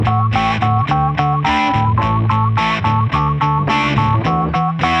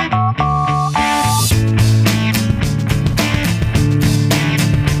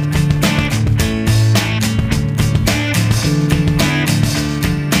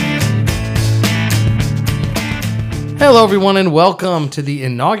Hello, everyone, and welcome to the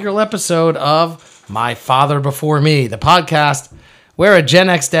inaugural episode of My Father Before Me, the podcast where a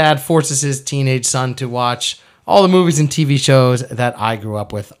Gen X dad forces his teenage son to watch all the movies and TV shows that I grew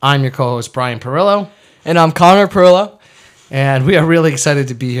up with. I'm your co-host, Brian Perillo. And I'm Connor Perillo. And we are really excited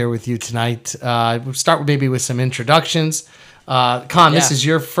to be here with you tonight. We'll start maybe with some introductions. This is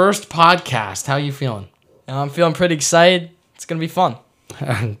your first podcast. How are you feeling? I'm feeling pretty excited. It's going to be fun.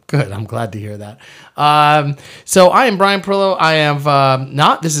 Good. I'm glad to hear that. So I am Brian Perillo. I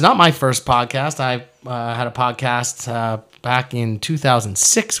have this is not my first podcast. I had a podcast back in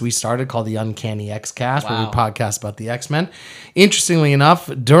 2006. We started called the Uncanny X-Cast, where we podcast about the X-Men. Interestingly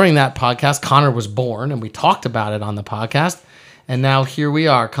enough, during that podcast, Connor was born, and we talked about it on the podcast. And now here we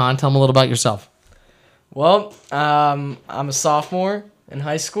are. Con, tell me a little about yourself. Well, I'm a sophomore in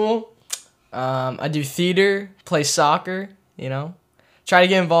high school. I do theater, play soccer, Try to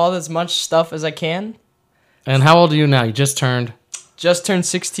get involved as much stuff as I can. And how old are you now? You just turned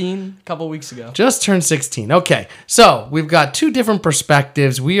 16 a couple weeks ago. Just turned 16. Okay. So we've got two different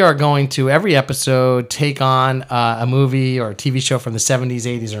perspectives. We are going to, every episode, take on a movie or a TV show from the 70s,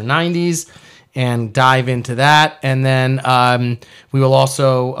 80s, or 90s and dive into that. And then we will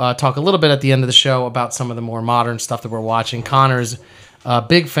also talk a little bit at the end of the show about some of the more modern stuff that we're watching. Connor's a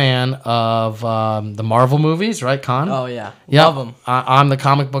big fan of the Marvel movies, right, Con? Oh, yeah. Yep. Love them. I'm the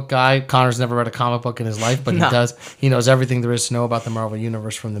comic book guy. Connor's never read a comic book in his life, but he does. He knows everything there is to know about the Marvel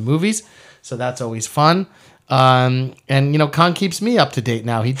Universe from the movies, so that's always fun. And, Con keeps me up to date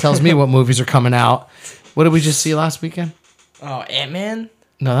now. He tells me what movies are coming out. What did we just see last weekend? Oh, Ant-Man?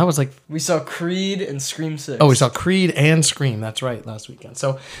 No, that was like... We saw Creed and Scream 6. Oh, we saw Creed and Scream. That's right, last weekend.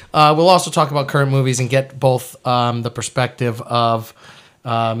 So we'll also talk about current movies and get both the perspective of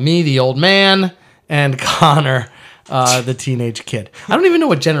me, the old man, and Connor, the teenage kid. I don't even know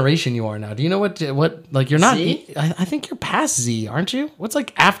what generation you are now. Do you know what like, you're not... Z? I think you're past Z, aren't you? What's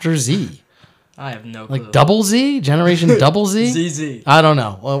like after Z? I have no clue. Like double Z? Generation double Z? ZZ. I don't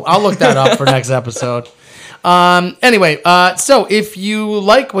know. Well, I'll look that up for next episode. Anyway, so if you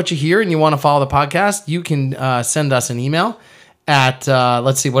like what you hear and you want to follow the podcast, you can send us an email at,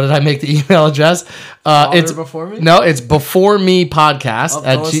 let's see, what did I make the email address? It's Before Me? No, it's Before Me Podcast.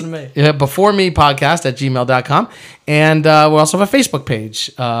 Don't listen to me. Before Me Podcast at gmail.com. And we also have a Facebook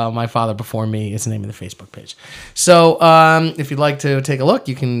page. My Father Before Me is the name of the Facebook page. So if you'd like to take a look,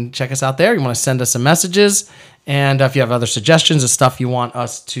 you can check us out there. You want to send us some messages. And if you have other suggestions of stuff you want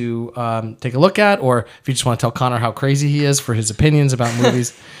us to take a look at, or if you just want to tell Connor how crazy he is for his opinions about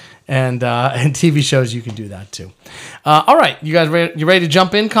movies and TV shows, you can do that too. All right, you guys ready? You ready to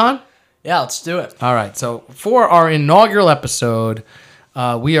jump in, Con? Yeah, let's do it. All right, so for our inaugural episode,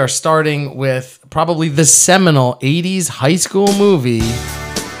 we are starting with probably the seminal 80s high school movie.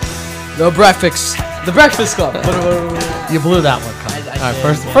 The Breakfast Club. You blew that one, Con. I All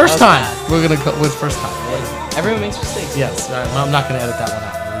right, did. first time. We're going to go with first time. Everyone makes mistakes. Yes, I'm not going to edit that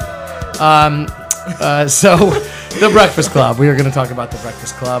one out. So, The Breakfast Club. We are going to talk about The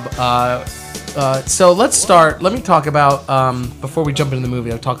Breakfast Club. So let's start. Let me talk about, before we jump into the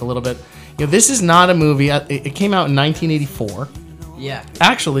movie, I'll talk a little bit. This is not a movie. It came out in 1984. Yeah.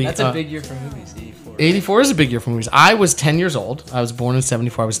 Actually. That's a big year for movies, 84. 84 is a big year for movies. I was 10 years old. I was born in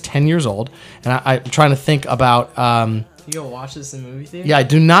 74. I was 10 years old. And I'm trying to think about... you go watch this in the movie theater? Yeah, I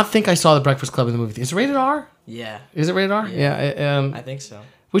do not think I saw The Breakfast Club in the movie theater. Is it rated R? Yeah. Is it rated R? Yeah. I think so.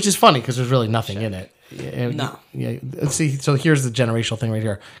 Which is funny because there's really nothing in it. No. Yeah. Let's see. So here's the generational thing right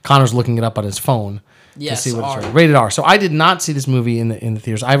here. Connor's looking it up on his phone to see what it's rated. Rated R. So I did not see this movie in the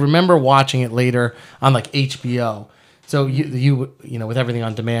theaters. I remember watching it later on like HBO. So you with everything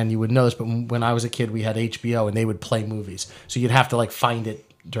on demand, you would know this. But when I was a kid, we had HBO and they would play movies. So you'd have to like find it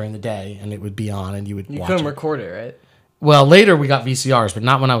during the day and it would be on and you would watch it. You couldn't record it, right? Well, later we got VCRs, but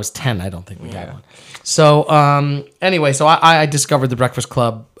not when I was 10. I don't think we had one. So anyway, so I discovered The Breakfast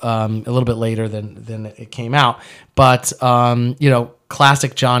Club a little bit later than it came out. But,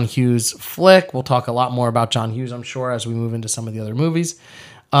 classic John Hughes flick. We'll talk a lot more about John Hughes, I'm sure, as we move into some of the other movies.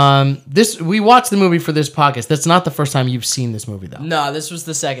 We watched the movie for this podcast. That's not the first time you've seen this movie, though. No, this was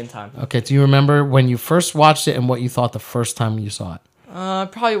the second time. Okay, do you remember when you first watched it and what you thought the first time you saw it? I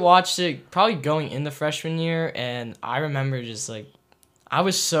probably watched it going in the freshman year, and I remember just like I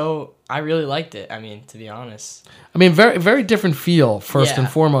really liked it. I mean, to be honest. I mean, very, very different feel, first and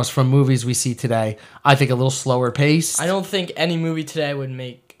foremost, from movies we see today. I think a little slower pace. I don't think any movie today would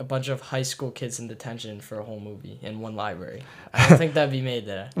make a bunch of high school kids in detention for a whole movie in one library. I don't think that'd be made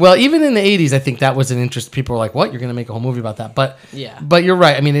there. Well, even in the 80s, I think that was an interest. People were like, what? You're going to make a whole movie about that? But Yeah. but you're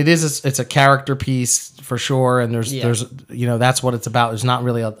right. I mean, it's a character piece for sure. And there's, that's what it's about. There's not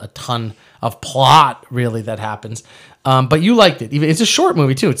really a ton of plot really that happens. But you liked it. It's a short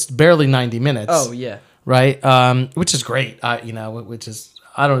movie too. It's barely 90 minutes. Oh, yeah. Right. Which is great. Which is,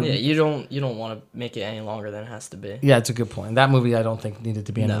 I don't. Yeah, you don't want to make it any longer than it has to be. Yeah, it's a good point. That movie I don't think needed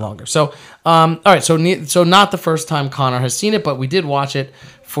to be any longer. So, all right. So not the first time Connor has seen it, but we did watch it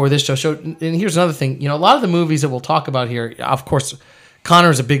for this show. So, and here's another thing. A lot of the movies that we'll talk about here, of course,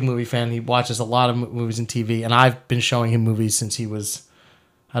 Connor is a big movie fan. He watches a lot of movies and TV, and I've been showing him movies since he was,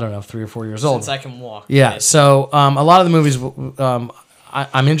 I don't know, 3 or 4 years old. Since I can walk. Yeah. So a lot of the movies,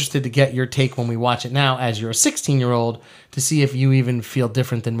 I'm interested to get your take when we watch it now as you're a 16-year-old to see if you even feel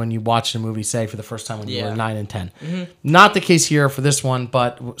different than when you watched a movie, say, for the first time when you were 9 and 10. Mm-hmm. Not the case here for this one,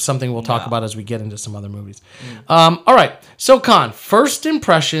 but something we'll talk about as we get into some other movies. All right. So, Con, first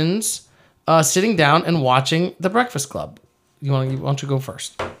impressions sitting down and watching The Breakfast Club. Why don't you go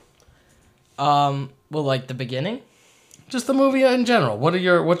first? Well, like the beginning? Just the movie in general.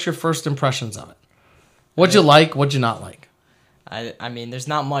 What's your first impressions of it? What'd you like? What'd you not like? I mean, there's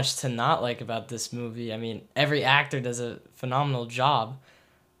not much to not like about this movie. I mean, every actor does a phenomenal job.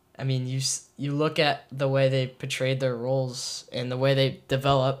 I mean, you look at the way they portrayed their roles and the way they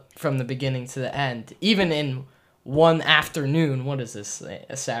develop from the beginning to the end. Even in one afternoon, what is this,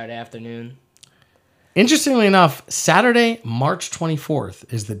 a Saturday afternoon? Interestingly enough, Saturday, March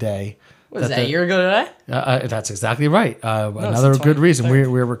 24th is the day. What is that, a year ago today? That's exactly right. Another good reason.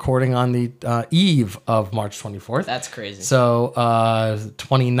 We're recording on the eve of March 24th. That's crazy. So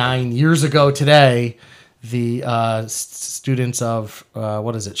 29 years ago today, the students of,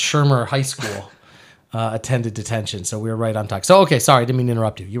 Shermer High School attended detention. So we were right on time. So, okay, sorry, I didn't mean to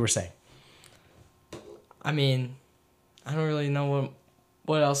interrupt you. You were saying. I mean, I don't really know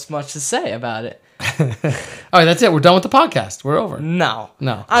what else much to say about it. All right, that's it. We're done with the podcast. We're over. No.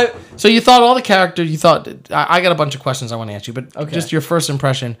 So you thought all the characters. You thought I got a bunch of questions I want to ask you, but just your first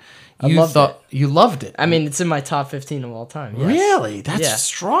impression. You loved it. I mean, it's in my top 15 of all time. Yes. Really? That's a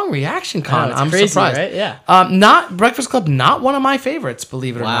strong reaction, Con. I'm crazy, surprised. Right? Yeah. Not Breakfast Club. Not one of my favorites.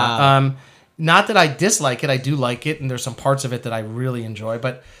 Believe it or Wow. not. Not that I dislike it. I do like it, and there's some parts of it that I really enjoy,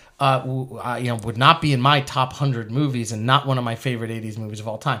 but. Would not be in my top 100 movies and not one of my favorite 80s movies of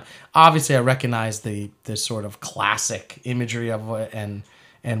all time. Obviously, I recognize the sort of classic imagery of it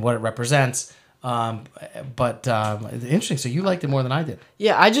and what it represents. But interesting. So you liked it more than I did.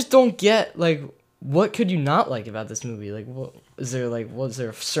 Yeah, I just don't get, like, what could you not like about this movie? Like, was there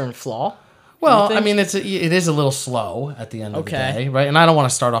a certain flaw? Well, I mean, it is a little slow at the end of the day, right? And I don't want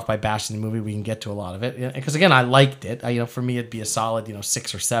to start off by bashing the movie. We can get to a lot of it because, again, I liked it. For me, it'd be a solid,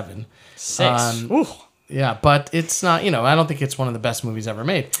 6 or 7. 6. Yeah, but it's not. I don't think it's one of the best movies ever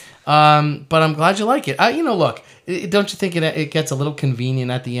made. But I'm glad you like it. Look, don't you think it gets a little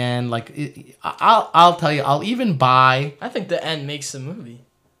convenient at the end? Like, I'll tell you, I'll even buy. I think the end makes the movie.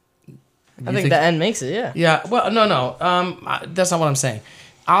 I think the end makes it. Yeah. Yeah. Well, no. That's not what I'm saying.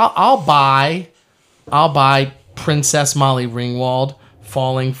 I'll buy Princess Molly Ringwald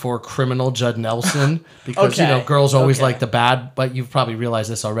falling for criminal Judd Nelson because girls always like the bad. But you've probably realized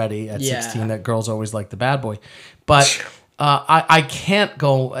this already at 16 that girls always like the bad boy. But I can't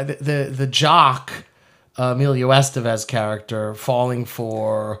go the jock Emilio Estevez character falling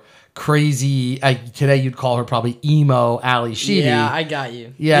for crazy. Today you'd call her probably emo Ali Sheedy. Yeah, I got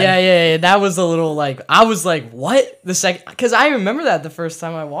you. Yeah. That was a little like I was like, what the second? Because I remember that the first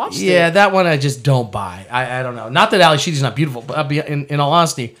time I watched it. Yeah, that one I just don't buy. I don't know. Not that Ali Sheedy's not beautiful, but in all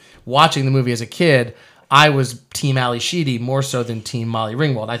honesty, watching the movie as a kid, I was Team Ali Sheedy more so than Team Molly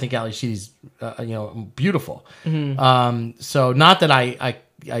Ringwald. I think Ali Sheedy's beautiful. Mm-hmm. So not that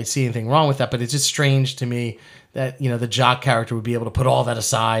I see anything wrong with that, but it's just strange to me that the jock character would be able to put all that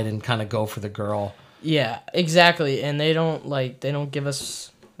aside and kind of go for the girl. Yeah, exactly. And they don't give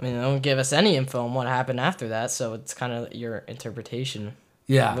us any info on what happened after that, so it's kind of your interpretation.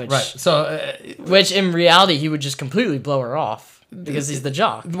 Yeah, right. So which in reality he would just completely blow her off because he's the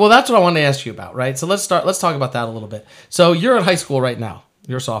jock. Well, that's what I wanted to ask you about, right? So let's talk about that a little bit. So you're at high school right now.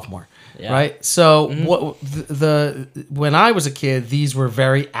 You're a sophomore. Yeah. Right. So when I was a kid, these were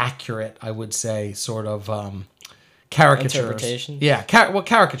very accurate, I would say, sort of caricatures. Interpretation? Yeah,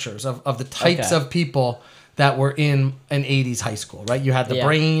 caricatures of the types of people that were in an 80s high school, right? You had the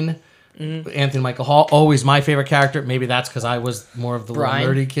brain, Anthony Michael Hall, always my favorite character. Maybe that's because I was more of the little Brian.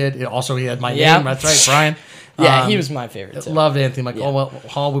 nerdy kid. Also, he had my Yeah. name. That's right, Brian. Yeah, he was my favorite too. Loved Anthony Michael Yeah.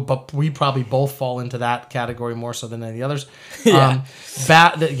 Hall, but we probably both fall into that category more so than any others. Yeah.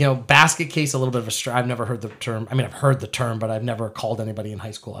 Basket case, a little bit of a stretch. I've never heard the term. I mean, I've heard the term, but I've never called anybody in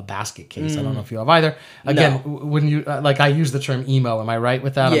high school a basket case. I don't know if you have either. Again, when you I use the term emo. Am I right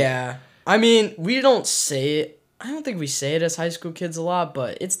with that? Yeah. I mean, we don't say it. I don't think we say it as high school kids a lot,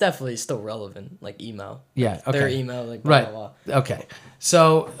 but it's definitely still relevant, like emo. Yeah, okay. Their emo, like blah, Right. blah, blah. Okay.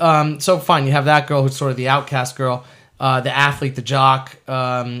 So fine. You have that girl who's sort of the outcast girl, the athlete, the jock.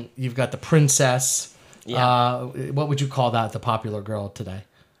 You've got the princess. Yeah. What would you call that? The popular girl today?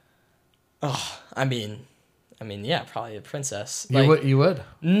 Oh, I mean, yeah, probably a princess. You would.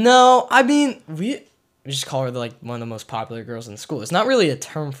 No, I mean, we just call her like one of the most popular girls in school. It's not really a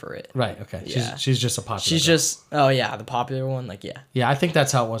term for it. Right. Okay. Yeah. She's just a popular. She's girl. just the popular one. Like Yeah, I think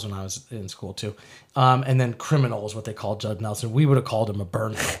that's how it was when I was in school too. And then criminal is what they called Judd Nelson. We would have called him a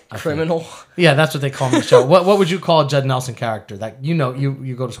burnout. criminal. Yeah, that's what they call him in the show. What would you call a Judd Nelson character? That you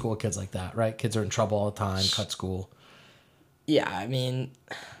go to school with kids like that, right? Kids are in trouble all the time, cut school, Yeah, I mean,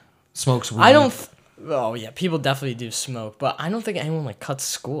 smokes weed. I don't. Oh yeah, people definitely do smoke, but I don't think anyone like cuts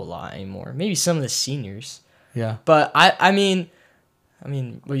school a lot anymore. Maybe some of the seniors. Yeah. But I mean,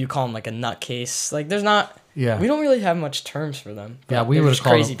 what you call them, like a nutcase? Like there's not. Yeah. We don't really have much terms for them. Yeah, we They're would have just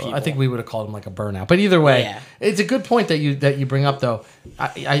called crazy him. people. I think we would have called him like a burnout. But either way, Yeah. it's a good point that you bring up though.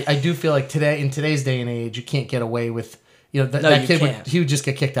 I do feel like in today's day and age, you can't get away with that you kid can't. he would just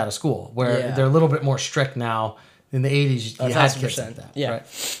get kicked out of school. Where Yeah. they're a little bit more strict now. In the 80s, you had kids like 1,000%. that. Yeah.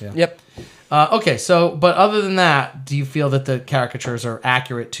 Right? Yeah. Yep. Okay, but other than that, do you feel that the caricatures are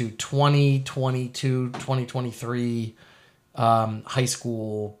accurate to 2022, 2023 high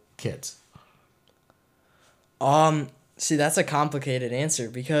school kids? See, that's a complicated answer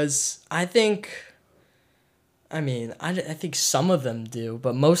because I think some of them do,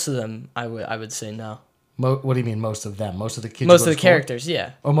 but most of them I would say no. What do you mean most of them? Most of the kids? Most of the characters,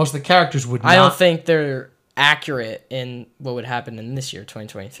 yeah. Or most of the characters would not? I don't think they're accurate in what would happen in this year,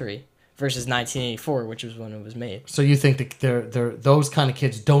 2023, versus 1984, which was when it was made. So you think that those kind of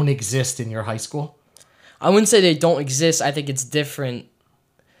kids don't exist in your high school? I wouldn't say they don't exist. I think it's different.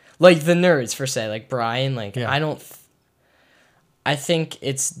 Like the nerds, for say, like Brian, Yeah. I think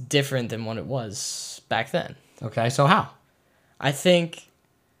it's different than what it was back then. Okay, so how? I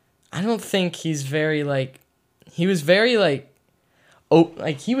don't think he's very, he was very,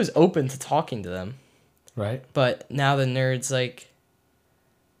 he was open to talking to them. Right. But now the nerds,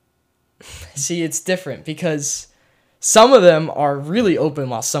 see, it's different because some of them are really open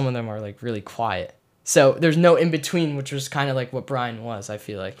while some of them are, really quiet. So there's no in-between, which was kind of like what Brian was, I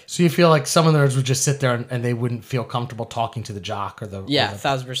feel like. So you feel like some of the nerds would just sit there and they wouldn't feel comfortable talking to the jock or the Yeah, or the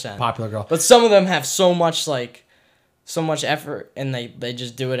 1,000%. popular girl. But some of them have so much effort, and they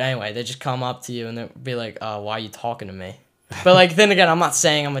just do it anyway. They just come up to you and they'll be like, why are you talking to me? But, then again, I'm not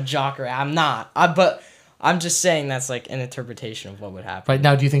saying I'm a jock or I'm not. But I'm just saying that's, an interpretation of what would happen. Right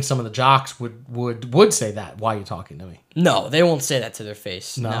now, do you think some of the jocks would say that? Why are you talking to me? No, they won't say that to their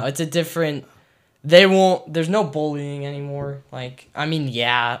face. No? It's a different... They won't... There's no bullying anymore.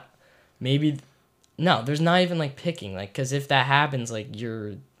 Yeah, maybe... No, there's not even, picking. Because if that happens,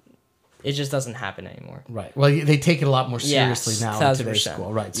 it just doesn't happen anymore. Right. Well, they take it a lot more seriously Yes, now in today's 1,000%.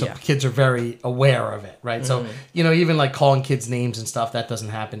 school. Right. So Yeah. kids are very aware of it. Right. So, even calling kids names and stuff, that doesn't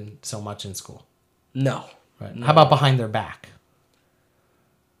happen so much in school. No. Right. No. How about behind their back?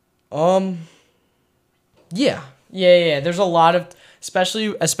 Yeah. There's a lot of...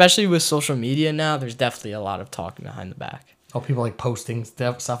 Especially with social media now, there's definitely a lot of talking behind the back. Oh, people posting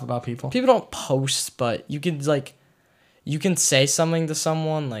stuff about people? People don't post, but you can you can say something to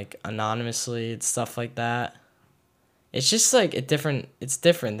someone anonymously and stuff like that. It's just it's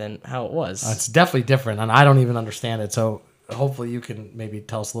different than how it was. It's definitely different, and I don't even understand it. So hopefully you can maybe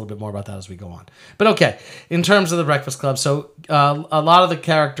tell us a little bit more about that as we go on. But okay, in terms of the Breakfast Club, so a lot of the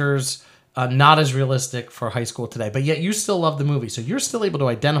characters not as realistic for high school today, but yet you still love the movie, so you're still able to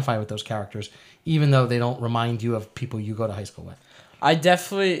identify with those characters, even though they don't remind you of people you go to high school with. I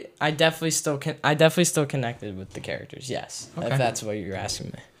definitely still connected with the characters. Yes, Okay. if that's what you're asking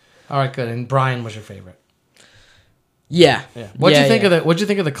me. All right, good. And Brian was your favorite. Yeah. What'd you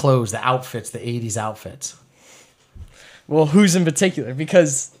think of the clothes, the outfits, the '80s outfits? Well, who's in particular?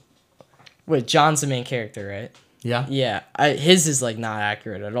 Because, wait, John's the main character, right? Yeah. Yeah. His is not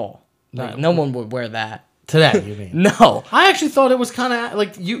accurate at all. No one would wear that. Today, you mean? No. I actually thought it was kind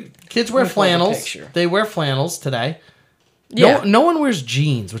of kids wear Let me pull up a flannels. picture. They wear flannels today. Yeah. No one wears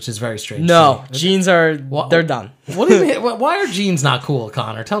jeans, which is very strange. No, to me. jeans they're done. What do you mean? Why are jeans not cool,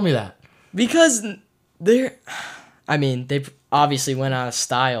 Connor? Tell me that. Because they're, I mean, they obviously went out of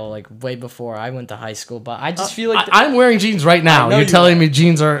style like way before I went to high school, but I just feel like I'm wearing jeans right now. You're telling me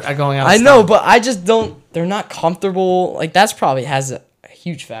jeans are going out of I style. know, but I just don't. They're not comfortable. Like that's probably has a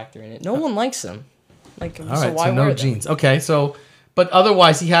huge factor in it. No one likes them. Like All so right, why so no wear jeans. Okay, so but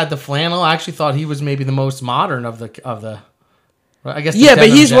otherwise he had the flannel. I actually thought he was maybe the most modern of the. I guess. Yeah, but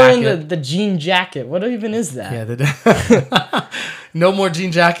he's jacket. wearing the jean jacket. What even is that? Yeah. No more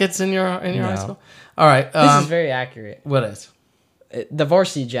jean jackets in your high school. All right. This is very accurate. What is? The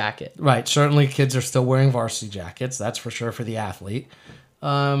varsity jacket. Right. Certainly, kids are still wearing varsity jackets. That's for sure for the athlete.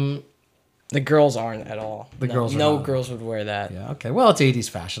 The girls aren't at all. Girls are no not. girls would wear that. Yeah. Okay. Well, it's 80s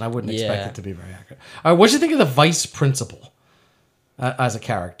fashion. I wouldn't expect Yeah. it to be very accurate. All right. What do you think of the vice principal as a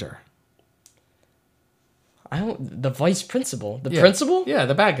character? The vice principal. The principal? Yeah,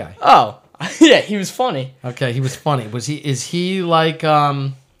 the bad guy. Oh, yeah, he was funny. Okay, he was funny. Is he like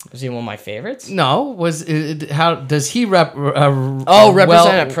Was he one of my favorites? No, how does he represent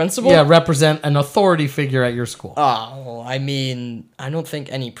a principal? Yeah, represent an authority figure at your school. Oh, well, I mean, I don't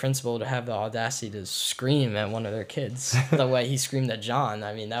think any principal would have the audacity to scream at one of their kids the way he screamed at John.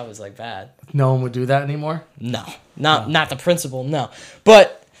 I mean, that was like bad. No one would do that anymore? No, not the principal, no.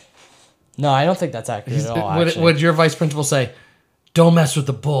 But no, I don't think that's accurate at all. Would your vice principal say, "Don't mess with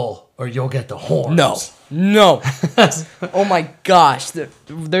the bull or you'll get the horns"? No. Oh my gosh,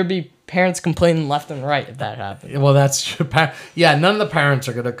 there'd be parents complaining left and right if that happened. Well, that's true. Yeah, none of the parents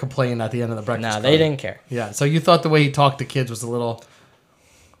are going to complain at the end of the breakfast. No, they didn't care. Yeah, so you thought the way he talked to kids was a little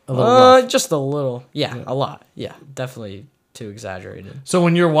rough. Just a little. Yeah, a lot. Yeah, definitely too exaggerated. So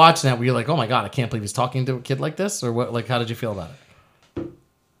when you're watching that, were you like, "Oh my god, I can't believe he's talking to a kid like this," or what? Like, how did you feel about it?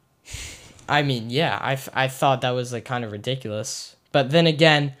 I mean, yeah, I thought that was like kind of ridiculous. But then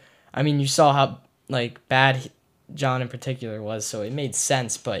again, I mean, you saw how like bad John in particular was, so it made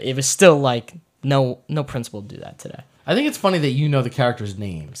sense. But it was still like no principal would do that today. I think it's funny that you know the characters'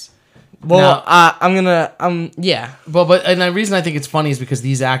 names. Well, yeah. Well, and the reason I think it's funny is because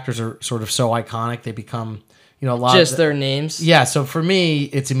these actors are sort of so iconic. They become, a lot. Just their names. Yeah. So for me,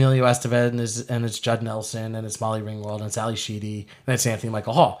 it's Emilio Estevez and it's Judd Nelson and it's Molly Ringwald and it's Ali Sheedy and it's Anthony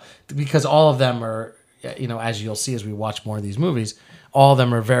Michael Hall, because all of them are, as you'll see as we watch more of these movies, all of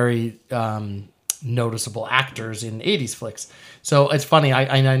them are very noticeable actors in 80s flicks. So it's funny.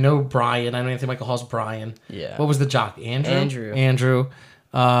 I know Brian. I know Anthony Michael Hall's Brian. Yeah. What was the jock? Andrew.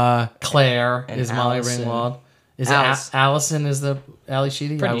 Claire and is Allison. Molly Ringwald. Is Alice. it Allison is the Ali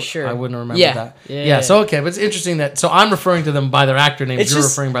Sheedy? Pretty sure. I wouldn't remember Yeah. that. Yeah. So okay, but it's interesting that. So I'm referring to them by their actor names. You're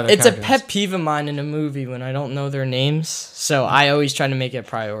referring by their It's a character pet peeve of mine in a movie when I don't know their names. So I always try to make it a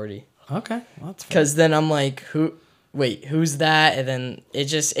priority. names. Okay, well, that's fair. Because then I'm like, who's that? And then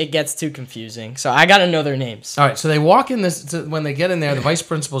it gets too confusing. So I got to know their names. All right, so they walk in this. When they get in there, the vice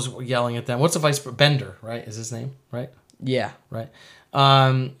principal's yelling at them. What's the Bender? Right, is his name? Right. Yeah. Right.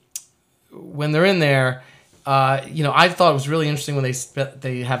 When they're in there, I thought it was really interesting when they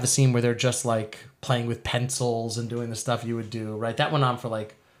have the scene where they're just like playing with pencils and doing the stuff you would do. Right. That went on for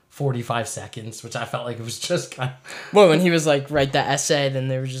like 45 seconds, which I felt like it was just kind of... Well, when he was like, write that essay, then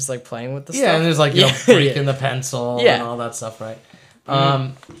they were just like playing with the stuff. Yeah, and there's like, breaking the pencil and all that stuff, right?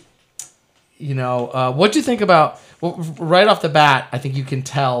 What do you think about... Well, right off the bat, I think you can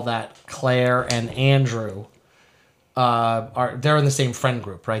tell that Claire and Andrew they're in the same friend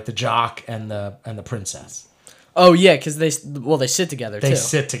group, right? The jock and the princess. Oh yeah, because they sit together too. They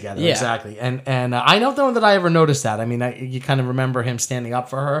sit together, exactly. And I don't know that I ever noticed that. I mean, you kind of remember him standing up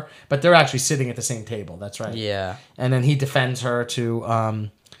for her, but they're actually sitting at the same table. That's right. Yeah. And then he defends her to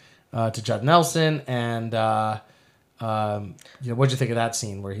Judd Nelson, and what'd you think of that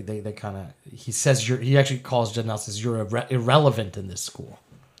scene where he says he actually calls Judd Nelson, "You're irrelevant in this school."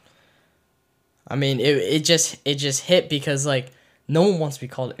 I mean, it just hit because like no one wants to be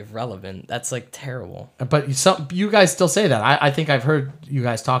called irrelevant. That's like terrible. But you guys still say that. I think I've heard you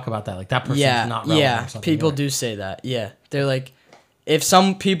guys talk about that. Like that person's not relevant. Yeah, or something people either. do say that. Yeah, they're like, if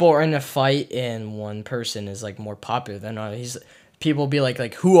some people are in a fight and one person is like more popular than others, people be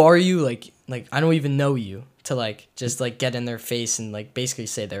like, who are you? Like I don't even know you. To like just like get in their face and like basically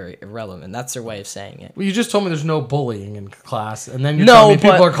say they're irrelevant. That's their way of saying it. Well, you just told me there's no bullying in class, and then you're telling me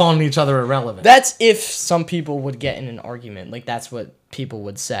people are calling each other irrelevant. That's if some people would get in an argument. Like that's what people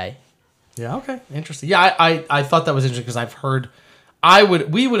would say. Yeah. Okay. Interesting. Yeah. I thought that was interesting because I've heard.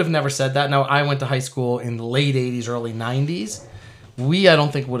 We would have never said that. Now I went to high school in the late '80s, early '90s. I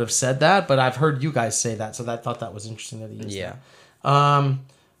don't think would have said that, but I've heard you guys say that, so I thought that was interesting that he used that.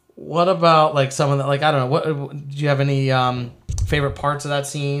 What about like some of the, like, I don't know, what do you have any favorite parts of that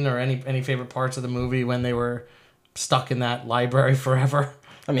scene or any favorite parts of the movie when they were stuck in that library forever?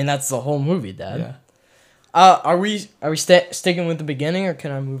 I mean, that's the whole movie, Dad. Yeah. Are we sticking with the beginning, or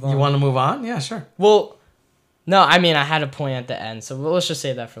can I move on? You want to move on? Yeah, sure. Well, no. I mean, I had a point at the end, so let's just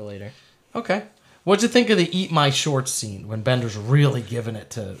save that for later. Okay. What'd you think of the "Eat My Shorts" scene when Bender's really giving it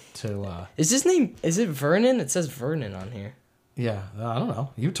to? Is his name? Is it Vernon? It says Vernon on here. Yeah, I don't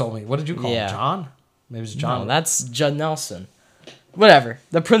know. You told me. What did you call him? John? Maybe it's John. No, that's Judd Nelson. Whatever.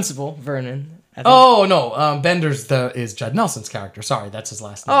 The principal, Vernon. Oh no, Bender's is Judd Nelson's character. Sorry, that's his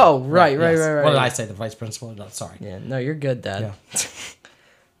last name. Oh right. What did I say? The vice principal? No, sorry. Yeah, no, you're good, Dad. Yeah.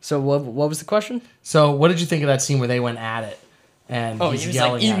 So what was the question? So what did you think of that scene where they went at it? And he was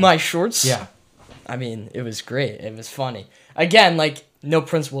like, "Eat my shorts." Yeah. I mean, it was great. It was funny. Again, like no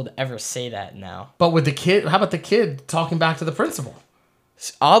principal would ever say that now. But with the kid, how about the kid talking back to the principal?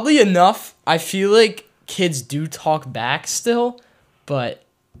 Oddly enough, I feel like kids do talk back still, but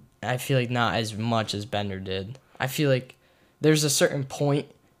I feel like not as much as Bender did. I feel like there's a certain point,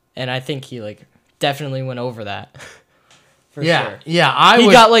 and I think he like definitely went over that. For sure. Yeah.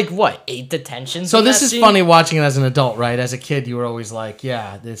 He got like what 8 detentions. So this is funny watching it as an adult, right? As a kid, you were always like,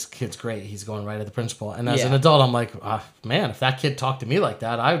 "Yeah, this kid's great. He's going right at the principal." And as an adult, I'm like, "Man, if that kid talked to me like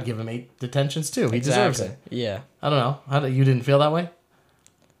that, I would give him 8 detentions too. He deserves it." Yeah. I don't know. You didn't feel that way?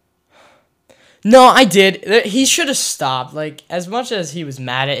 No, I did. He should have stopped. Like, as much as he was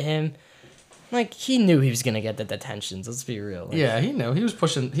mad at him, like, he knew he was going to get the detentions. Let's be real. Like, Yeah, he knew. He was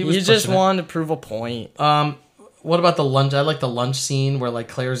pushing. He just wanted to prove a point. What about the lunch? I like the lunch scene where, like,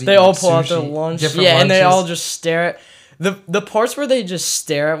 Claire's eating They all like, pull out sushi, their lunch. different Yeah, and they lunches. all just stare at... The parts where they just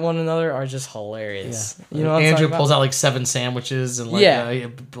stare at one another are just hilarious. Yeah. You know what Andrew I'm pulls out, like, 7 sandwiches and,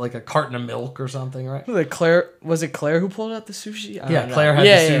 like, like a carton of milk or something, right? Was it Claire who pulled out the sushi? Yeah, Claire had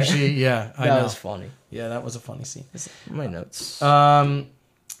the sushi. Yeah, I know. That was funny. Yeah, that was a funny scene. My notes.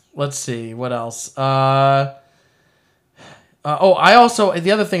 Let's see what else. I also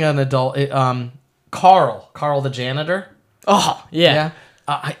the other thing on adult, Carl the janitor. Oh yeah.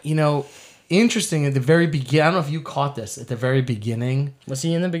 Interesting at the very beginning. I don't know if you caught this at the very beginning. Was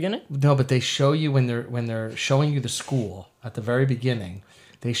he in the beginning? No, but they show you when they're showing you the school at the very beginning.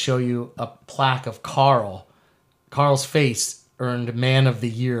 They show you a plaque of Carl. Carl's face earned Man of the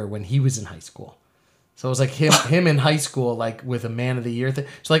Year when he was in high school. So it was like him in high school, like with a Man of the Year thing.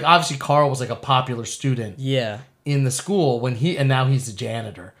 So like obviously Carl was like a popular student. Yeah. In the school and now he's a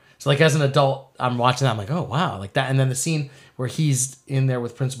janitor. So like as an adult, I'm watching that. I'm like, oh wow, like that. And then the scene where he's in there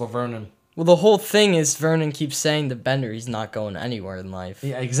with Principal Vernon. Well, the whole thing is Vernon keeps saying to Bender he's not going anywhere in life.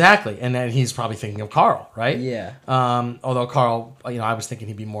 Yeah, exactly. And then he's probably thinking of Carl, right? Yeah. Although Carl, I was thinking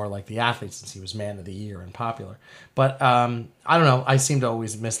he'd be more like the athlete since he was Man of the Year and popular. But I don't know. I seem to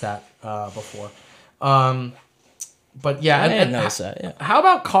always miss that before. But yeah, I didn't notice that. Yeah. How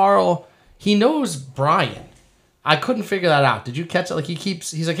about Carl? He knows Brian. I couldn't figure that out. Did you catch it? Like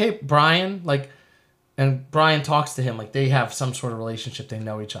he's like, "Hey, Brian," like, and Brian talks to him like they have some sort of relationship. They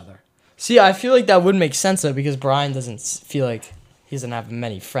know each other. See, I feel like that would make sense though because Brian doesn't feel like he doesn't have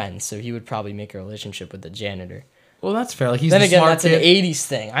many friends, so he would probably make a relationship with the janitor. Well, that's fair. Like he's then the again, smart that's kid. an '80s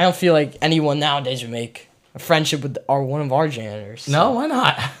thing. I don't feel like anyone nowadays would make a friendship with one of our janitors. So. No, why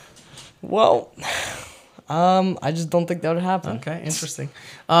not? Well. I just don't think that would happen. Okay, interesting.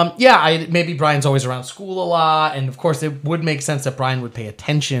 Maybe Brian's always around school a lot, and of course it would make sense that Brian would pay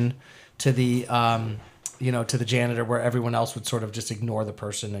attention to the, to the janitor, where everyone else would sort of just ignore the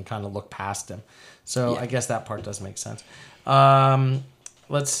person and kind of look past him. So I guess that part does make sense.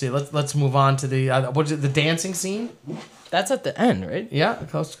 Let's see. Let's move on to the dancing scene. That's at the end, right? Yeah,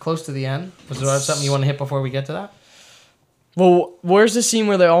 close to the end. Was there something you want to hit before we get to that? Well, where's the scene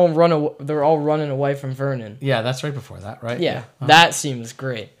where they're all running away from Vernon? Yeah, that's right before that, right? Yeah, that scene was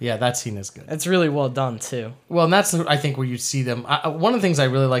great. Yeah, that scene is good. It's really well done too. Well, and that's I think where you see them. One of the things I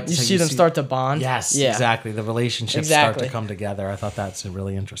really like to see them start to bond. Yes, exactly. The relationships start to come together. I thought that's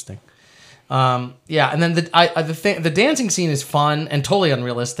really interesting. And then the dancing scene is fun and totally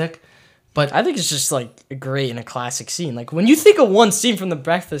unrealistic. But I think it's just like great in a classic scene. Like when you think of one scene from The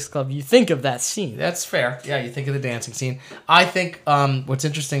Breakfast Club, you think of that scene. That's fair. Yeah, you think of the dancing scene. I think what's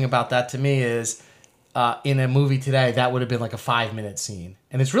interesting about that to me is in a movie today, that would have been like a 5-minute scene,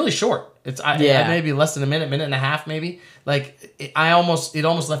 and it's really short. It's maybe less than a minute and a half, maybe. Like it almost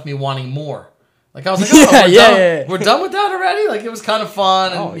left me wanting more. Like I was like, we're done with that already. Like it was kind of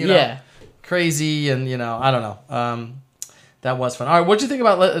fun and crazy, and I don't know. That was fun. All right, what'd you think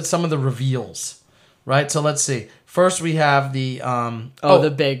about some of the reveals? Right, so let's see. First, we have the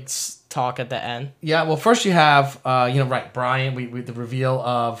the big talk at the end. Yeah, well, first you have Brian. We the reveal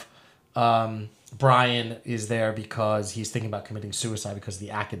of Brian is there because he's thinking about committing suicide because of the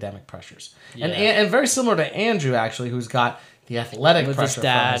academic pressures, and very similar to Andrew actually, who's got the athletic With pressure his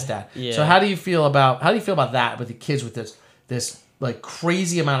dad. from his dad. Yeah. So how do you feel about that with the kids with this like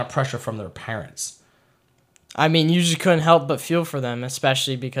crazy amount of pressure from their parents? I mean, you just couldn't help but feel for them,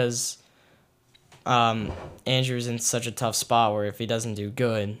 especially because Andrew's in such a tough spot where if he doesn't do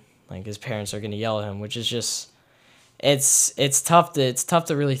good, like his parents are gonna yell at him, which is just it's tough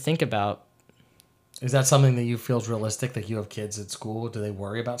to really think about. Is that something that you feel is realistic? That you have kids at school? Do they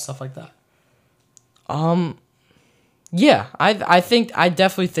worry about stuff like that? Yeah, I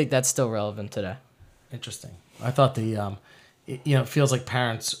definitely think that's still relevant today. Interesting. I thought it feels like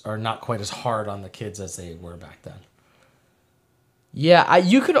parents are not quite as hard on the kids as they were back then. Yeah,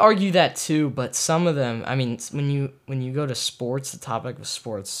 you could argue that too, but some of them, I mean, when you go to sports, the topic of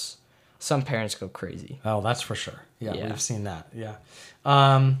sports, some parents go crazy. Oh, that's for sure. Yeah. We've seen that. Yeah.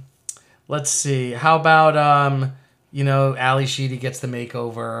 Let's see. How about Ali Sheedy gets the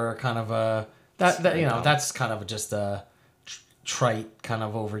makeover, kind of a that's kind of just a trite kind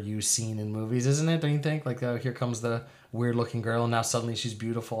of overused scene in movies, isn't it? Don't you think? Like, here comes the weird looking girl, and now suddenly she's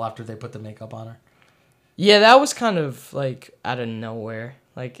beautiful after they put the makeup on her. Yeah, that was kind of like out of nowhere.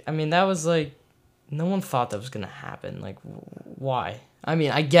 Like, I mean, that was like no one thought that was gonna happen. Like, why? I mean,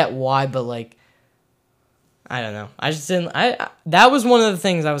 I get why, but like, I don't know. I just didn't. That was one of the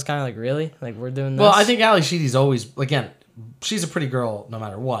things I was kind of like, really? Like, we're doing this? Well, I think Ali Sheedy's always, again, she's a pretty girl no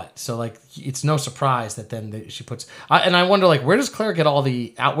matter what. So, like, it's no surprise that then she puts... and I wonder, like, where does Claire get all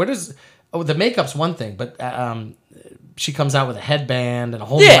the... the makeup's one thing, but she comes out with a headband and a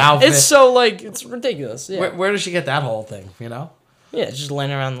whole new outfit. It's so, like, it's ridiculous. Yeah, Where does she get that whole thing, you know? Yeah, it's just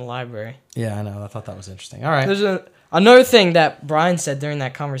laying around the library. Yeah, I know. I thought that was interesting. All right. There's another thing that Brian said during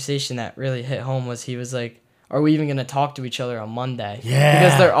that conversation that really hit home was he was like, are we even going to talk to each other on Monday? Yeah.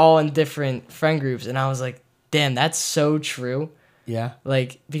 Because they're all in different friend groups. And I was like, damn, that's so true. Yeah.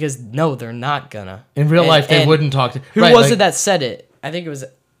 Like, because no, they're not gonna. In real life, they wouldn't talk to... Who was it that said it? I think it was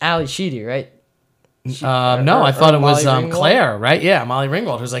Ali Sheedy, right? No, I thought it was Ringwald? Claire, right? Yeah, Molly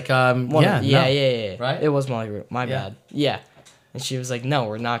Ringwald, who's like, yeah. Right? It was Molly Ringwald. My bad. Yeah. And she was like, no,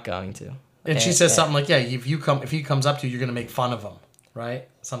 we're not going to. And she says something like, if he comes up to you, you're going to make fun of him, right?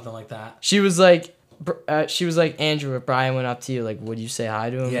 Something like that. She was like, Andrew, if Brian went up to you, like, would you say hi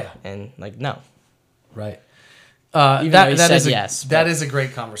to him? Yeah. And like, no. Right. That is a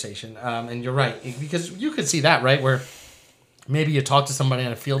great conversation. And you're right. Because you could see that, right? Where maybe you talk to somebody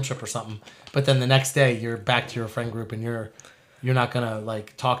on a field trip or something, but then the next day you're back to your friend group and you're not going to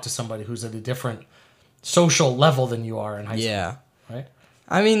like talk to somebody who's at a different social level than you are in high school. Yeah. Right?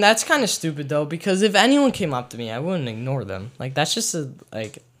 I mean, that's kind of stupid though, because if anyone came up to me, I wouldn't ignore them. Like, that's just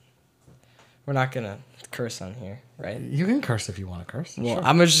we're not going to curse on here, right? You can curse if you want to curse. Well, sure.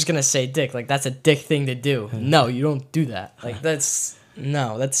 I'm just going to say dick. Like, that's a dick thing to do. No, you don't do that. Like, that's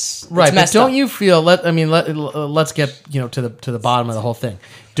right. But don't up. you feel, let's get, to the bottom of the whole thing.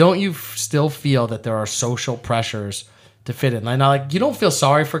 Don't you still feel that there are social pressures to fit in? Like, you don't feel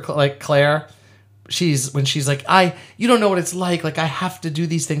sorry for like Claire. When she's like, you don't know what it's like. Like, I have to do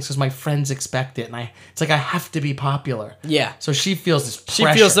these things because my friends expect it, and it's like I have to be popular. Yeah. So she feels this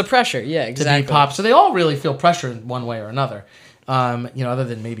pressure. She feels the pressure. Yeah, exactly. To be pop. So they all really feel pressure in one way or another. Other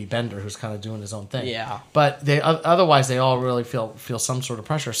than maybe Bender, who's kind of doing his own thing. Yeah. But otherwise they all really feel some sort of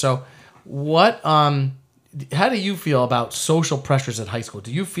pressure. So what? How do you feel about social pressures at high school?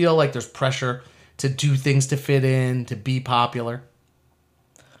 Do you feel like there's pressure to do things to fit in, to be popular?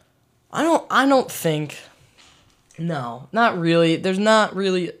 I don't think. No, not really. There's not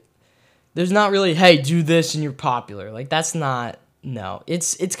really. Hey, do this and you're popular. Like, that's not. No,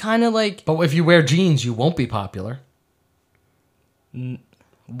 it's kind of like. But if you wear jeans, you won't be popular.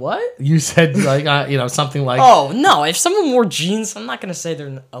 What? You said like something like. Oh no! If someone wore jeans, I'm not gonna say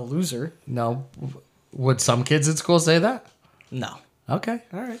they're a loser. No, would some kids at school say that? No. Okay,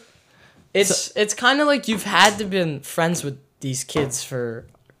 all right. It's kind of like you've had to been friends with these kids for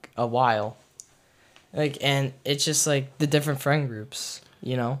a while, like, and it's just like the different friend groups.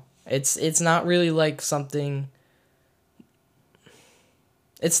 It's not really like something.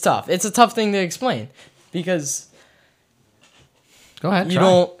 It's tough. It's a tough thing to explain because. Go ahead. You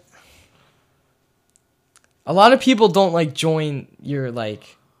don't. A lot of people don't like join your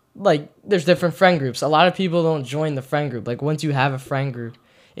like. There's different friend groups. A lot of people don't join the friend group. Like, once you have a friend group,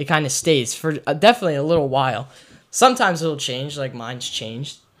 it kind of stays for definitely a little while. Sometimes it'll change. Like, mine's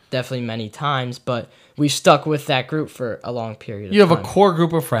changed definitely many times, but we stuck with that group for a long period of time. You have a core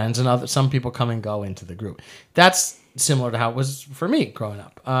group of friends, and some people come and go into the group. That's similar to how it was for me growing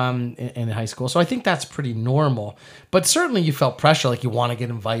up in high school. So I think that's pretty normal. But certainly you felt pressure, like you want to get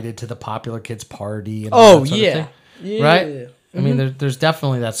invited to the popular kids party. And all that sort of thing, Yeah. Right? I mean, there's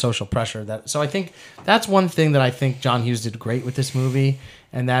definitely that social pressure. So I think that's one thing that I think John Hughes did great with this movie,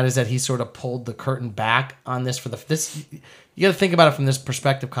 and that is that he sort of pulled the curtain back on this. You got to think about it from this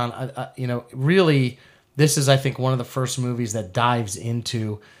perspective, Con. Really, this is, I think, one of the first movies that dives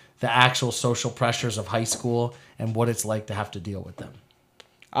into the actual social pressures of high school and what it's like to have to deal with them.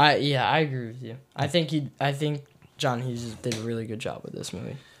 I agree with you. I think John Hughes did a really good job with this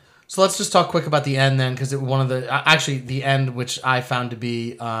movie. So let's just talk quick about the end then, because the end, which I found to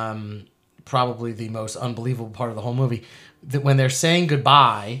be probably the most unbelievable part of the whole movie, that when they're saying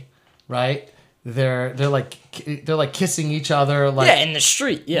goodbye, right? They're like kissing each other, like in the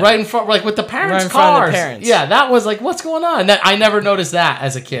street, right in front, like with the parents' right in cars. front of the parents. Yeah, that was like, what's going on? I never noticed that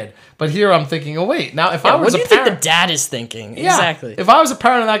as a kid, but here I'm thinking, oh wait, now if I was what do a you parent, think the dad is thinking? yeah, Exactly. if I was a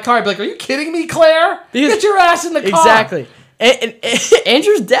parent in that car, I'd be like, are you kidding me, Claire? Get your ass in the car. Exactly. And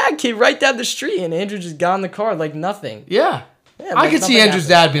Andrew's dad came right down the street, and Andrew just got in the car like nothing. Yeah. I could see Andrew's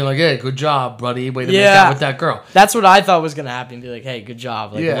dad being like, hey, good job, buddy. Way to make out with that girl. That's what I thought was going to happen. Be like, hey, good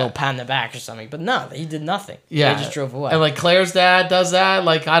job. Like a little pat in the back or something. But no, he did nothing. Yeah. He just drove away. And like Claire's dad does that.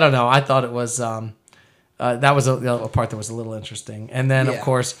 Like, I don't know. I thought it was, that was a part that was a little interesting. And then, of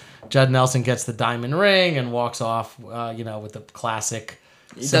course, Judd Nelson gets the diamond ring and walks off, with the classic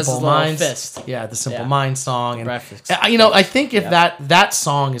He does Simple his Minds. little fist. Yeah, the Simple Minds song. And, Breakfast. I think if that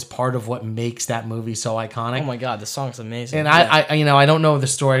song is part of what makes that movie so iconic. Oh my God, the song's amazing. And I don't know the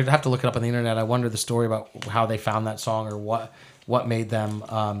story. I'd have to look it up on the internet. I wonder the story about how they found that song or what made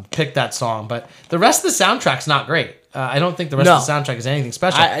them pick that song. But the rest of the soundtrack's not great. I don't think the rest of the soundtrack is anything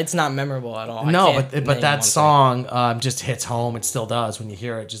special. It's not memorable at all. No, but that song just hits home. It still does when you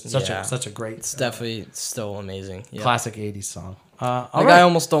hear it. Just such a great. It's definitely still amazing. Yeah. Classic '80s song. I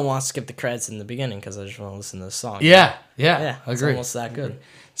almost don't want to skip the credits in the beginning because I just want to listen to the song. Yeah, It's agree. almost that good.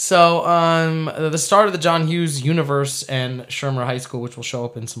 So the start of the John Hughes universe and Shermer High School, which will show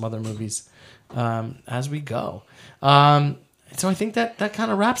up in some other movies as we go. So I think that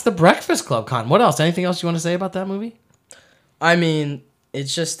kind of wraps the Breakfast Club, Con. What else? Anything else you want to say about that movie? I mean,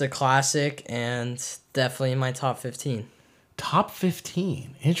 it's just a classic and definitely in my top 15. Top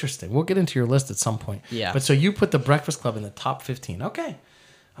 15. Interesting. We'll get into your list at some point. Yeah. But so you put the Breakfast Club in the top 15. Okay.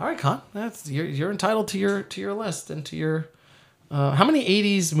 All right, Con. You're entitled to your list and to your. How many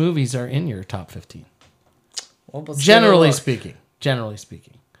 '80s movies are in your top 15? Well, Generally speaking.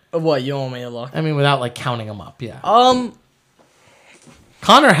 What, you want me to look? I mean, without like counting them up. Yeah.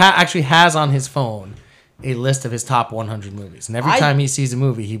 Connor actually has on his phone a list of his top 100 movies, and every time he sees a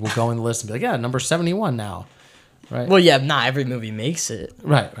movie, he will go in the list and be like, "Yeah, number 71 now." Right. Well, yeah, not every movie makes it.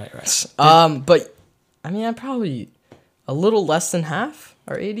 Right. But I mean, I'm probably a little less than half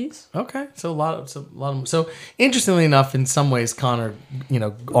are 80s. Okay, so a lot of them. So interestingly enough, in some ways, Connor,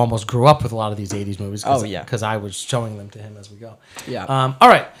 almost grew up with a lot of these 80s movies. Because I was showing them to him as we go. Yeah. All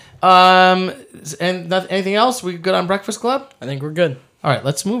right. And anything else? We good on Breakfast Club? I think we're good. All right,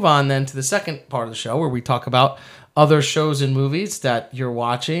 let's move on then to the second part of the show where we talk about other shows and movies that you're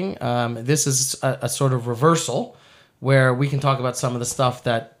watching. This is a sort of reversal where we can talk about some of the stuff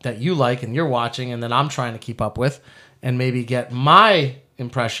that you like and you're watching and that I'm trying to keep up with and maybe get my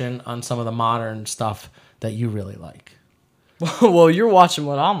impression on some of the modern stuff that you really like. Well, you're watching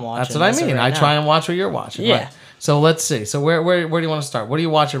what I'm watching. That's what I mean. I try and watch what you're watching. Yeah. Right. So let's see. So where do you want to start? What are you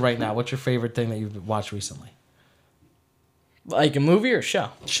watching right now? What's your favorite thing that you've watched recently? Like a movie or a show?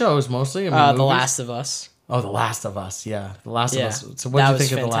 Shows mostly. The Last of Us. Oh, The Last of Us. Yeah, The Last of Us. So what did you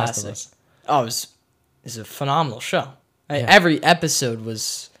think of The Last of Us? Oh, it's a phenomenal show. Every episode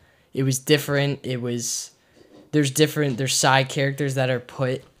was different. There's side characters that are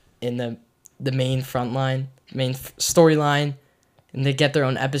put in the main front line, main storyline, and they get their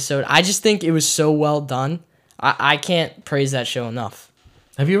own episode. I just think it was so well done. I can't praise that show enough.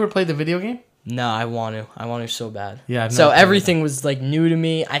 Have you ever played the video game? No, I want to so bad. Yeah. So everything was like new to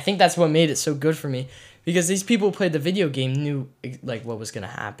me. I think that's what made it so good for me, because these people who played the video game knew like what was gonna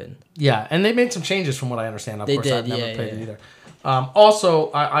happen. Yeah, and they made some changes from what I understand. Of course, did, I've never played it either. Also,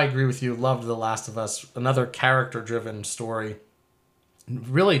 I agree with you. Loved The Last of Us. Another character-driven story.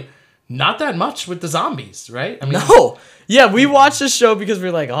 Really, not that much with the zombies, right? I mean, no. Yeah, we watched this show because we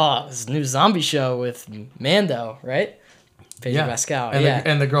were like, oh, this new zombie show with Mando, right? Pedro Pascal,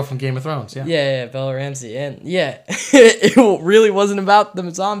 and the girl from Game of Thrones, yeah, Bella Ramsey, and it really wasn't about the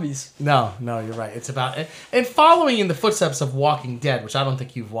zombies. No, you're right. It's about and following in the footsteps of Walking Dead, which I don't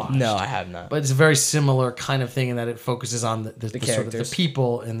think you've watched. No, I have not. But it's a very similar kind of thing in that it focuses on the sort of the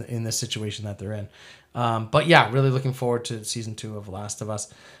people in the situation that they're in. But yeah, really looking forward to season 2 of Last of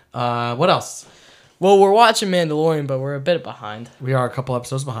Us. What else? Well, we're watching Mandalorian, but we're a bit behind. We are a couple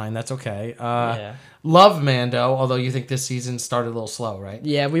episodes behind. That's okay. Yeah. Love Mando, although you think this season started a little slow, right?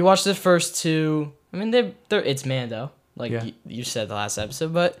 Yeah, we watched the first two. I mean, it's Mando, like Yeah. you said the last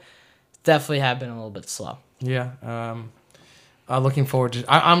episode, but definitely have been a little bit slow. Yeah. Looking forward to.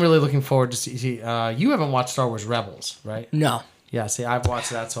 I'm really looking forward to see. You haven't watched Star Wars Rebels, right? No. Yeah. See, I've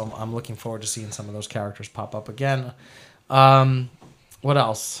watched that, so I'm looking forward to seeing some of those characters pop up again. What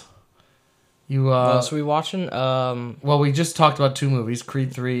else? What else are we watching? Well, we just talked about two movies,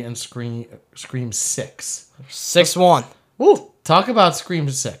 Creed 3 and Scream 6. 6-1. Woo! Talk about Scream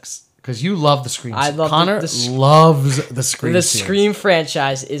 6, because you love the Scream. I love Connor loves the Scream. The series. Scream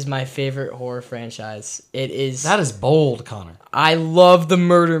franchise is my favorite horror franchise. It is. That is bold, Connor. I love the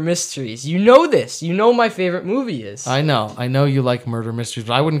murder mysteries. You know this. You know my favorite movie is. I know you like murder mysteries,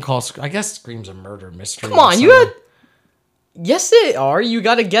 but I wouldn't call. I guess Scream's a murder mystery. Come on, you had. Yes, they are. You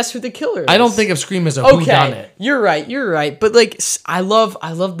got to guess who the killer is. I don't think of Scream as a whodunit. You're right. But like, I love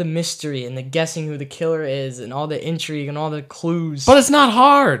the mystery and the guessing who the killer is and all the intrigue and all the clues. But it's not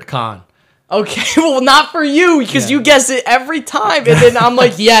hard, Con. Okay, well, not for you because you guess it every time, and then I'm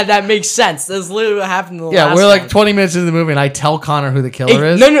like, yeah, that makes sense. That's literally what happened in the last we're like one. 20 minutes into the movie, and I tell Connor who the killer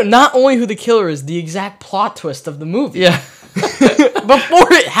is. No, not only who the killer is, the exact plot twist of the movie. Yeah.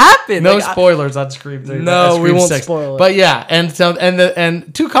 Before it happened. No spoilers on Scream 3. No, Scream we won't 6. spoil it. But yeah, and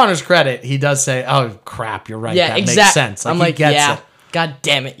to Connor's credit, he does say, "Oh crap, you're right. Yeah, that exactly. makes sense." I'm he like, gets yeah. it. God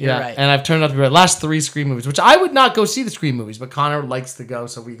damn it, you're right. And I've turned out to be right. Last 3 Scream movies, which I would not go see the Scream movies, but Connor likes to go,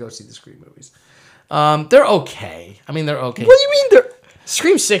 so we go see the Scream movies. They're okay. I mean, they're okay. What do you mean?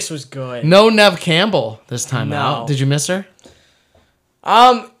 Scream 6 was good. No Nev Campbell this time No. out. Did you miss her?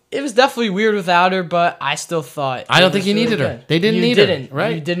 It was definitely weird without her, but I still thought I don't think you needed her. They didn't need her,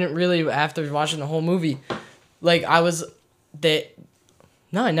 right? You didn't really after watching the whole movie. Like I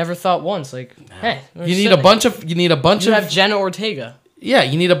never thought once. Like, hey, you need a bunch of. You have Jenna Ortega. Yeah,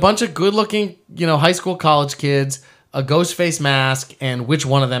 you need a bunch of good-looking, high school, college kids, a ghost face mask, and which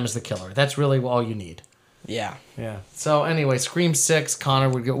one of them is the killer. That's really all you need. Yeah. Yeah. So anyway, Scream 6, Connor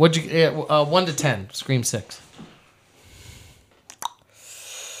would go. What'd you 1 to 10? Scream 6.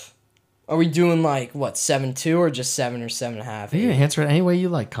 Are we doing like what 7.2 or just 7 or 7.5? You can answer it any way you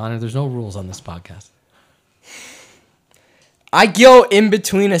like, Connor. There's no rules on this podcast. I go in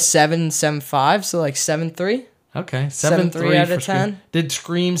between a 7 and 7.5, so like 7.3. Okay, 7.3 out of 10. Scream. Did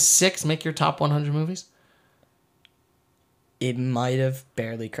Scream 6 make your top 100 movies? It might have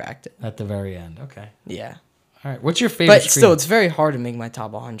barely cracked it. At the very end. Okay. Yeah. All right. What's your favorite? But Scream? still, it's very hard to make my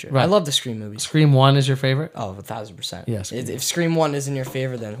top 100. Right. I love the Scream movies. Scream 1 is your favorite? Oh, 1,000%. Yeah, Scream If Scream 1 isn't your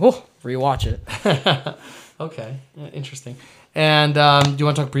favorite, then rewatch it. Okay. Interesting. And do you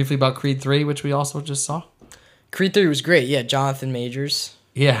want to talk briefly about Creed 3, which we also just saw? Creed 3 was great. Yeah, Jonathan Majors.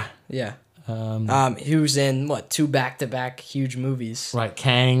 Yeah. Yeah. Who's in, 2 back-to-back huge movies. Right.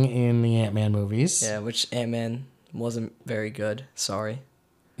 Kang in the Ant-Man movies. Yeah, which Ant-Man wasn't very good. Sorry.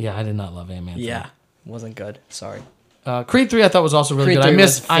 Yeah, I did not love Ant-Man 3. Yeah, wasn't good. Sorry. Creed 3 I thought was also really Creed good.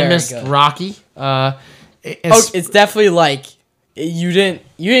 3 I missed good. Rocky. It's definitely like you didn't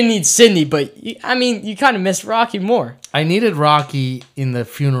need Sydney, but you kind of missed Rocky more. I needed Rocky in the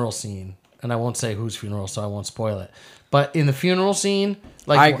funeral scene, and I won't say whose funeral, so I won't spoil it. But in the funeral scene,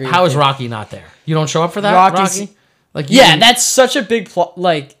 I like, agree how with is you. Rocky not there? You don't show up for that, Rocky's- Rocky? Like, That's such a big plot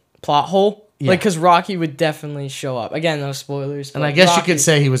hole. Yeah. Like, because Rocky would definitely show up. Again, no spoilers. and I guess you could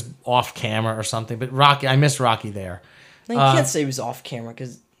say he was off camera or something, but Rocky, I missed Rocky there. You can't say he was off camera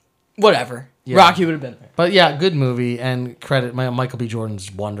because whatever. Yeah. Rocky would have been there. But yeah, good movie, and credit, Michael B.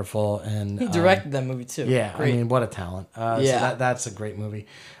 Jordan's wonderful. And He directed that movie too. Yeah, Great. I mean, what a talent. So Yeah. that's a great movie.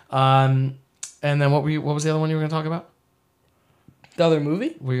 And then what was the other one you were going to talk about? The other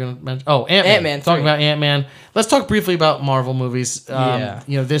movie? We're going to mention Ant-Man. Ant-Man Talking 3. about Ant-Man. Let's talk briefly about Marvel movies. Yeah.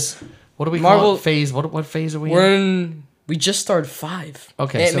 This, what do we Marvel call it? Phase, what phase are we in? We just started 5.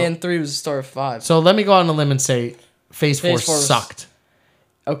 Okay, Ant-Man 3 was the start of 5. So let me go out on a limb and say Phase 4 Phase 4 was- sucked.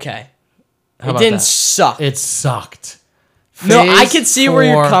 Okay. How It about didn't that? suck. It sucked. No, I Phase can see where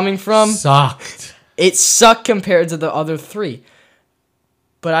you're 4 coming from. Sucked. It sucked compared to the other 3.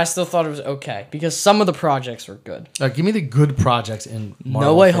 But I still thought it was okay because some of the projects were good. Give me the good projects in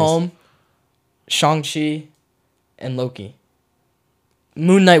Marvel No Way Phase. Home, Shang-Chi, and Loki.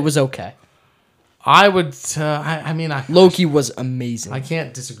 Moon Knight was okay. I would. Loki was amazing. I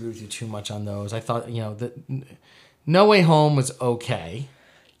can't disagree with you too much on those. I thought that No Way Home was okay.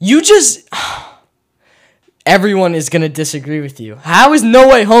 You just... Everyone is going to disagree with you. How is No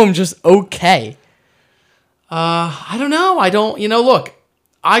Way Home just okay? I don't know. Look,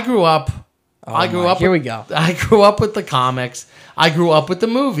 I grew up. Here we go. I grew up with the comics. I grew up with the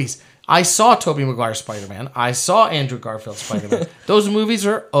movies. I saw Tobey Maguire's Spider-Man. I saw Andrew Garfield's Spider-Man. Those movies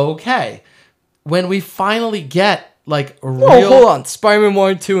are okay. When we finally get like a real... Oh, hold on. Spider-Man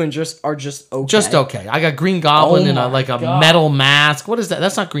 1 and 2 are just okay. Just okay. I got Green Goblin in a metal mask. What is that?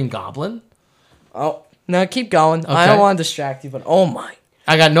 That's not Green Goblin. Oh, no, keep going. Okay. I don't want to distract you, but oh my.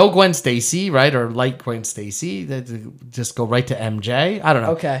 I got no Gwen Stacy, right? Or like Gwen Stacy. Just go right to MJ. I don't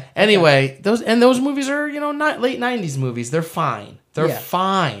know. Okay. Anyway, those movies are, not late 90s movies. They're fine. They're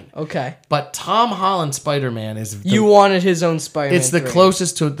fine. Okay. But Tom Holland's Spider-Man is... You wanted his own Spider-Man. It's the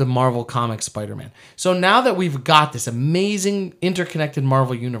closest to the Marvel Comics Spider-Man. So now that we've got this amazing interconnected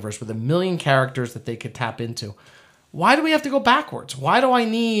Marvel universe with 1 million characters that they could tap into, why do we have to go backwards? Why do I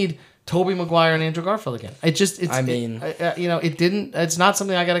need Tobey Maguire and Andrew Garfield again? It's not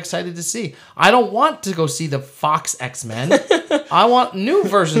something I got excited to see. I don't want to go see the Fox X-Men. I want new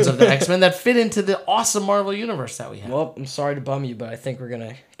versions of the X-Men that fit into the awesome Marvel universe that we have. Well, I'm sorry to bum you, but I think we're going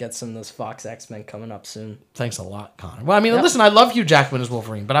to get some of those Fox X-Men coming up soon. Thanks a lot, Connor. Well, I mean, listen, I love Hugh Jackman as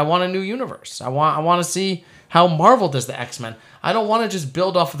Wolverine, but I want a new universe. I want to see how Marvel does the X-Men. I don't want to just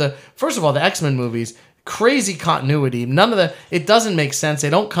build off of first of all, the X-Men movies. Crazy continuity. It doesn't make sense. They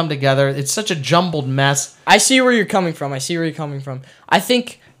don't come together. It's such a jumbled mess. I see where you're coming from. I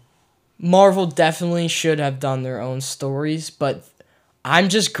think Marvel definitely should have done their own stories, but I'm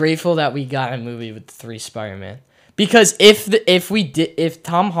just grateful that we got a movie with the 3 Spider-Man. Because if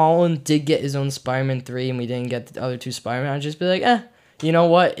Tom Holland did get his own Spider-Man 3 and we didn't get the other 2 Spider-Man, I'd just be like, you know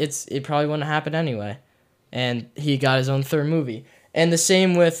what? It probably wouldn't happen anyway. And he got his own 3rd movie. And the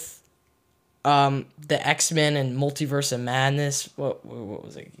same with the X-Men and Multiverse of Madness. What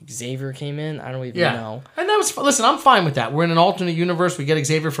was it? Xavier came in? I don't even know. And that was... Listen, I'm fine with that. We're in an alternate universe. We get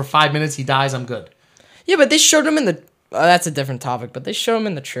Xavier for 5 minutes. He dies. I'm good. Yeah, but they showed him in the... that's a different topic, but they showed him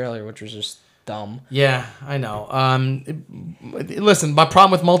in the trailer, which was just dumb. Yeah, I know. Listen, my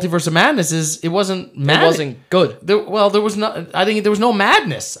problem with Multiverse of Madness is it wasn't mad. It wasn't good. There was no... I think there was no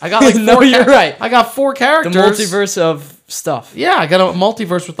madness. I got like 4... No, you're right. I got 4 characters. The multiverse of stuff. Yeah, I got a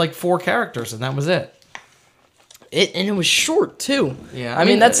multiverse with like 4 characters, and that was it. And it was short too. Yeah, I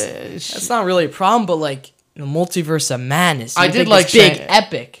mean that's not really a problem, but like the Multiverse of Madness. I did like big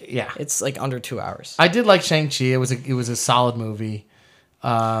epic. Yeah, it's like under 2 hours. I did like Shang-Chi. It was a solid movie.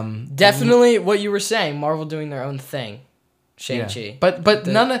 Definitely what you were saying. Marvel doing their own thing. Shang-Chi. Yeah. But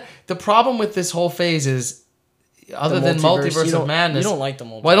none of the problem with this whole phase is other than Multiverse of Madness. You don't like the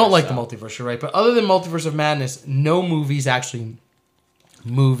multiverse. Well, I don't like the multiverse. You're right, but other than Multiverse of Madness, no movies actually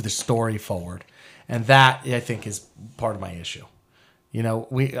move the story forward. And that, I think, is part of my issue.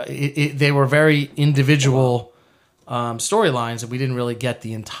 They were very individual storylines, and we didn't really get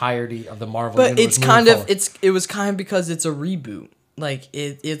the entirety of the Marvel universe. But it was kind of because it's a reboot. Like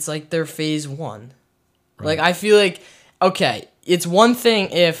it's like their phase 1. Right. Like I feel like it's one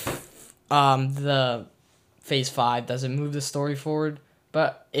thing if the phase 5 doesn't move the story forward,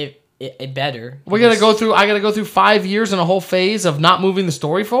 but it better. I got to go through 5 years and a whole phase of not moving the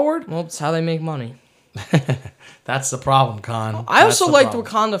story forward. Well, it's how they make money. That's the problem, Con. I also liked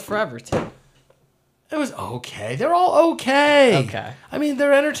Wakanda Forever too. It was okay. They're all okay. Okay. I mean,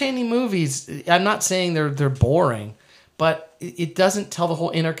 they're entertaining movies. I'm not saying they're boring, but it doesn't tell the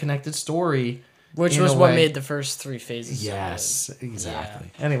whole interconnected story. Which was what made the first 3 phases. Yes, exactly.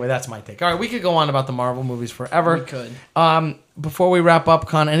 Yeah. Anyway, that's my take. All right, we could go on about the Marvel movies forever. We could. Before we wrap up,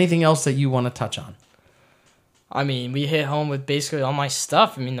 Con, anything else that you want to touch on? I mean, we hit home with basically all my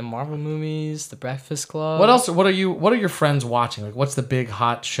stuff. I mean, the Marvel movies, The Breakfast Club. What else? What are your friends watching? Like, what's the big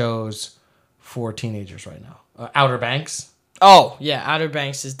hot shows for teenagers right now? Outer Banks. Oh yeah, Outer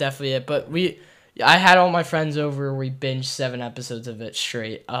Banks is definitely it. But I had all my friends over. We binged 7 episodes of it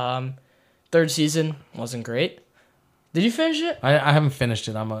straight. 3rd season wasn't great. Did you finish it? I haven't finished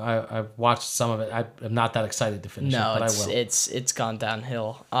it. I've watched some of it. I'm not that excited to finish it, but I will. It's gone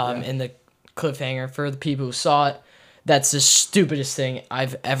downhill. In the cliffhanger for the people who saw it, that's the stupidest thing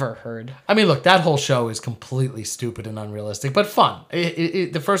I've ever heard. I mean, look, that whole show is completely stupid and unrealistic, but fun.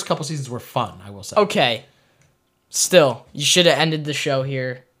 The first couple seasons were fun, I will say. Okay. Still, you should have ended the show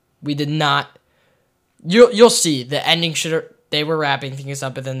here. We did not. You'll see. The ending should have. They were wrapping things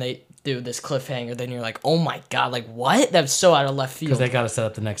up, but then they do this cliffhanger. Then you're like, oh my god, like what? That's so out of left field. Because they got to set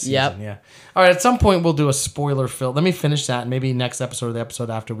up the next season. Yeah. All right. At some point, we'll do a spoiler-filled. Let me finish that, and maybe next episode or the episode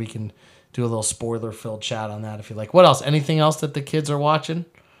after we can do a little spoiler-filled chat on that if you like. What else? Anything else that the kids are watching?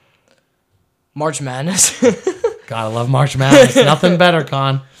 March Madness. Gotta love March Madness. Nothing better,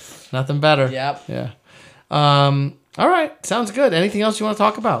 Con. Nothing better. Yep. Yeah. All right. Sounds good. Anything else you want to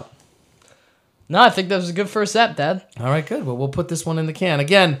talk about? No, I think that was a good first step, Dad. All right, good. Well, we'll put this one in the can.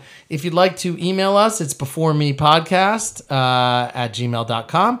 Again, if you'd like to email us, it's beforemepodcast at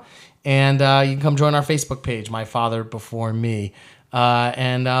gmail.com. And you can come join our Facebook page, My Father Before Me.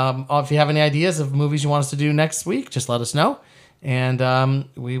 And if you have any ideas of movies you want us to do next week, just let us know. And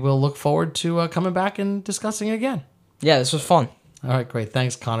we will look forward to coming back and discussing it again. Yeah, this was fun. All right, great.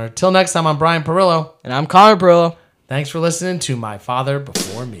 Thanks, Connor. Till next time, I'm Brian Perillo. And I'm Connor Brillo. Thanks for listening to My Father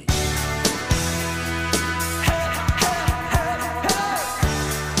Before Me.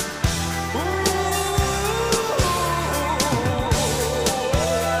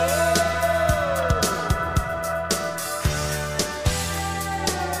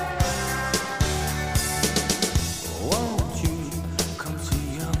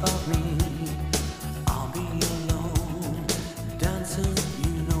 I'll be alone, dancing